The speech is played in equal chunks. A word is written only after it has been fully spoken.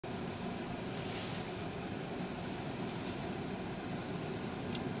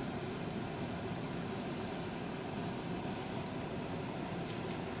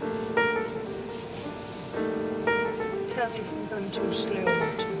tell me if I'm going too slow or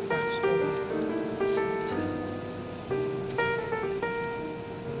too fast.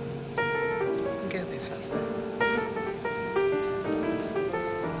 Go a bit faster.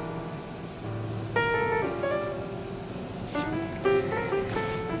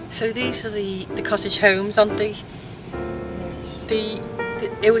 So these are the cottage homes, aren't they? Yes.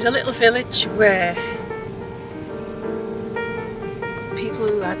 It was a little village where people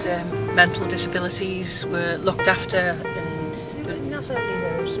who had mental disabilities were looked after. And not only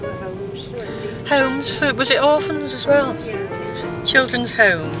those, there were homes. Homes for, was it orphans as well? Yeah, I think so. Children's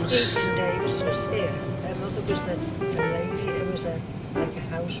homes. Ethan Davis was here. Her mother was a lady. It was like a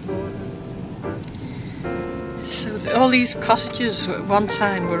housewarden. So all these cottages at one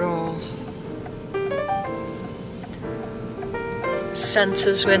time were all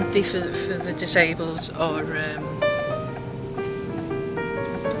centres, weren't they, for the disabled, or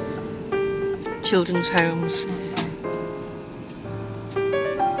children's homes.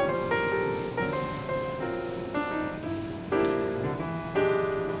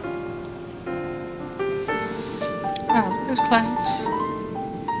 Oh, those clouds.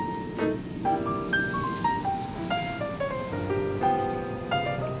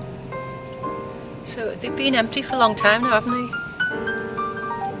 So they've been empty for a long time now, haven't they?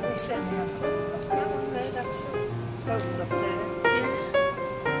 They said that's open up there. Yeah.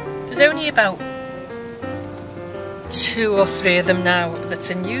 There's only about 2 or 3 of them now that's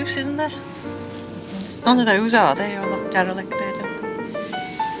in use, isn't there? None of those are they? All look derelict there, don't they?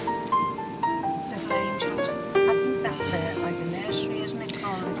 Little Angels. I think that's like a nursery, isn't it?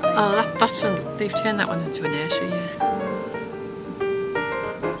 Oh, that's they've turned that one into a nursery, yeah.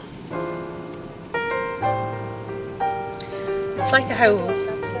 It's like a home.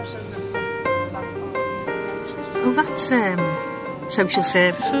 Oh, that's social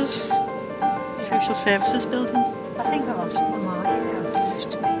services. Social services building. I think a lot of them are, you know, they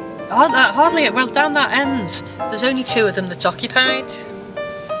used to be. Hardly. Well, down that end, there's only 2 of them that's occupied.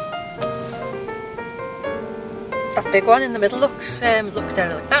 That big one in the middle looks there like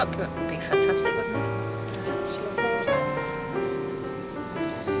that, but it would be fantastic, wouldn't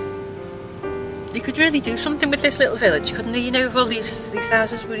it? You could really do something with this little village, couldn't you? You know, if all these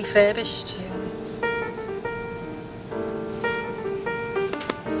houses were refurbished.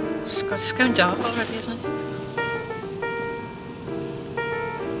 It's going dark already, isn't it?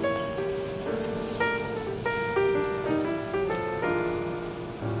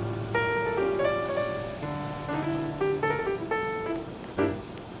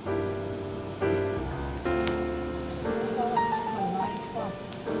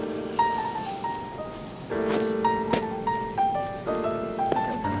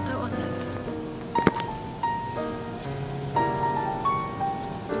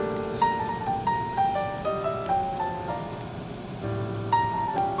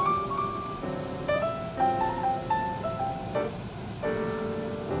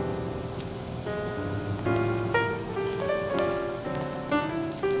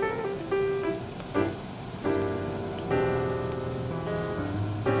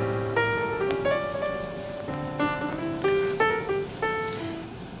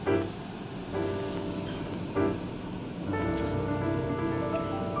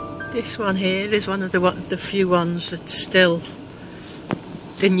 This one here is one of the few ones that's still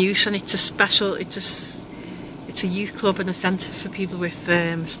in use, and it's a special. It's a youth club and a centre for people with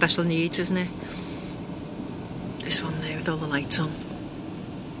special needs, isn't it? This one there with all the lights on.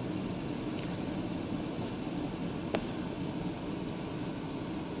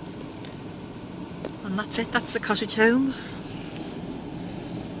 And that's it. That's the Cottage Homes.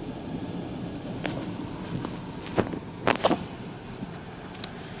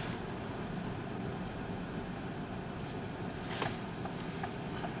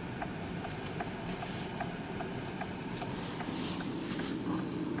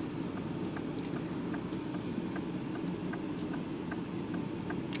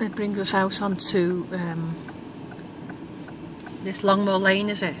 It brings us out onto this Longmore Lane,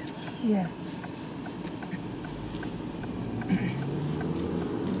 is it? Yeah.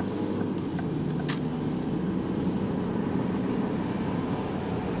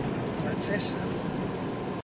 That's it.